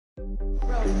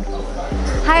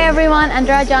Hi everyone,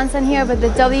 Andrea Johnson here with the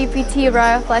WPT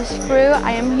Royal Flush crew.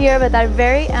 I am here with our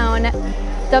very own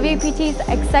WPT's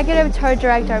Executive Tour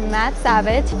Director, Matt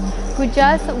Savage, who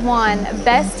just won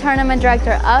Best Tournament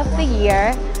Director of the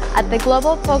Year at the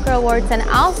Global Poker Awards and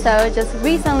also just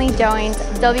recently joined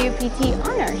WPT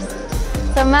Honors.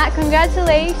 So Matt,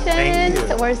 congratulations. Thank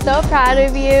you. We're so proud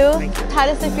of you. Thank you. How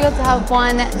does it feel to have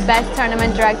won Best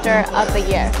Tournament Director of the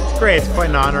Year? It's great. It's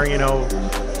quite an honor. You know,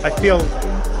 I feel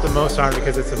the most honored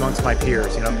because it's amongst my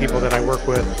peers, you know, people that I work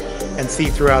with and see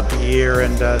throughout the year.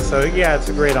 And so, yeah, it's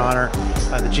a great honor.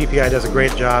 The GPI does a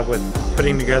great job with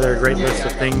putting together a great list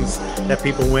of things that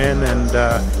people win and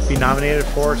be nominated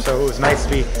for. So it was nice to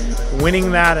be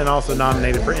winning that and also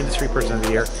nominated for Industry Person of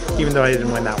the Year, even though I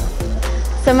didn't win that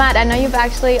one. So Matt, I know you've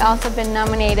actually also been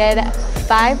nominated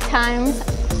 5 times,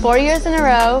 4 years in a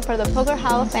row for the Poker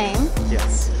Hall of Fame.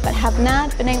 Yes. But have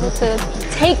not been able to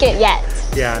take it yet.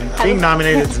 Yeah, and being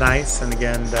nominated is nice, and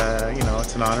again, you know,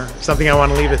 it's an honor. Something I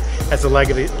want to leave as a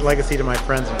legacy to my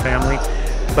friends and family.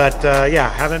 But yeah,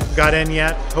 haven't got in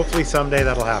yet. Hopefully someday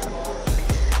that'll happen.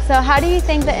 So how do you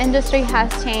think the industry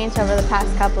has changed over the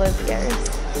past couple of years?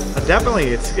 Definitely,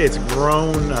 it's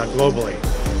grown globally.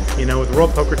 You know, with the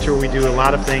World Poker Tour, we do a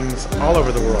lot of things all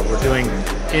over the world. We're doing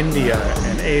India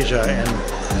and Asia, and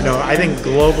you know, I think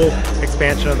global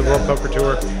expansion of the World Poker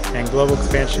Tour and global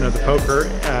expansion of the poker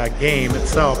game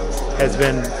itself has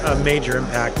been a major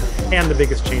impact and the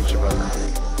biggest change to poker.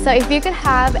 So if you could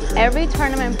have every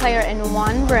tournament player in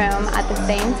one room at the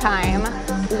same time,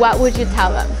 what would you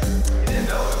tell them?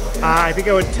 I think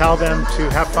I would tell them to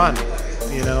have fun.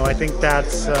 You know, I think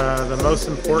that's the most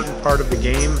important part of the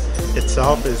game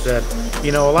itself, is that,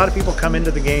 you know, a lot of people come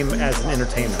into the game as an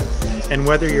entertainment. And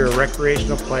whether you're a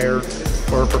recreational player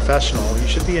or a professional, you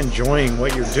should be enjoying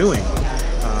what you're doing.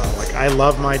 Like, I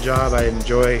love my job. I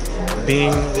enjoy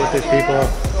being with these people,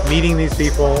 meeting these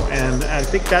people, and I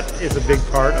think that is a big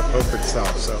part of poker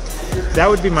itself. So that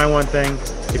would be my one thing.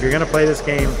 If you're going to play this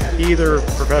game, either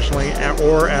professionally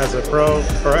or as a pro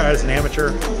or as an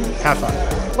amateur, have fun.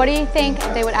 What do you think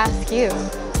they would ask you?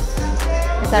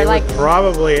 They would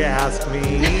probably ask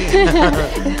me,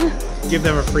 give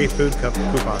them a free food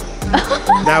coupon.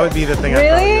 That would be the thing.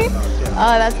 Really? I'd probably get.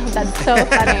 Oh, that's so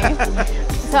funny.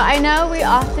 So I know we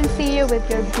often see you with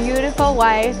your beautiful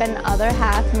wife and other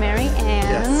half, Mary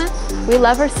Ann. Yes. We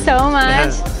love her so much.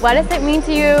 Yes. What does it mean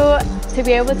to you to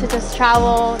be able to just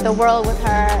travel the world with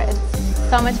her? It's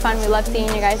so much fun. We love seeing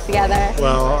you guys together.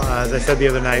 Well, as I said the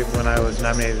other night when I was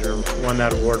nominated or won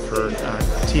that award for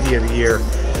TD of the Year,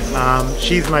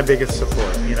 she's my biggest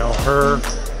support. You know, her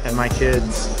and my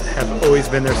kids have always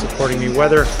been there supporting me,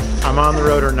 whether I'm on the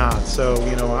road or not. So,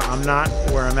 you know, I'm not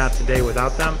where I'm at today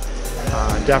without them.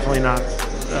 Definitely not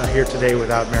here today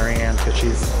without Mary Ann, because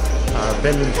she's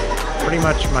been pretty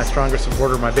much my strongest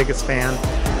supporter, my biggest fan,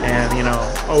 and, you know,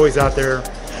 always out there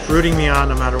rooting me on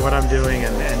no matter what I'm doing,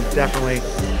 and definitely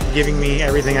giving me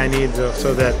everything I need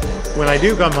so that when I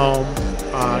do come home,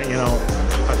 you know,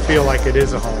 I feel like it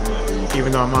is a home,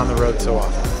 even though I'm on the road so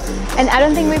often. And I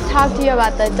don't think we've talked to you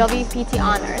about the WPT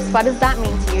Honors. What does that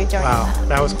mean to you, Jordan? Wow,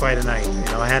 that was quite a night. You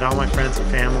know, I had all my friends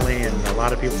and family and a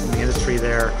lot of people from the industry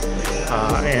there.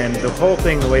 And the whole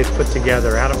thing, the way it's put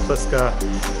together, Adam Pliska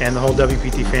and the whole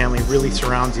WPT family really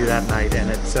surrounds you that night. And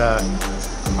it's,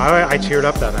 I cheered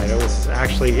up that night. It was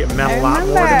actually, it meant a lot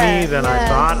more to me than I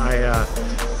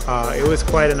thought. It was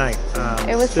quite a night.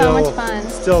 It was so much fun.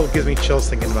 Still gives me chills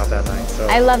thinking about that night. So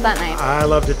I love that night. I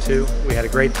loved it too. We had a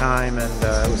great time, and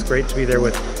it was great to be there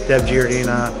with Deb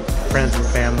Giardina, friends and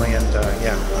family, and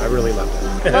yeah, I really loved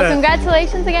it. Well,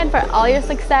 congratulations again for all your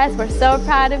success. We're so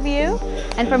proud of you.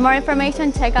 And for more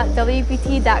information, check out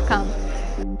WPT.com.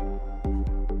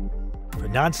 For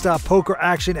nonstop poker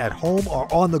action at home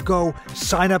or on the go,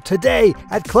 sign up today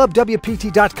at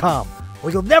ClubWPT.com,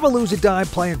 where you'll never lose a dime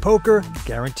playing poker,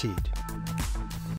 guaranteed.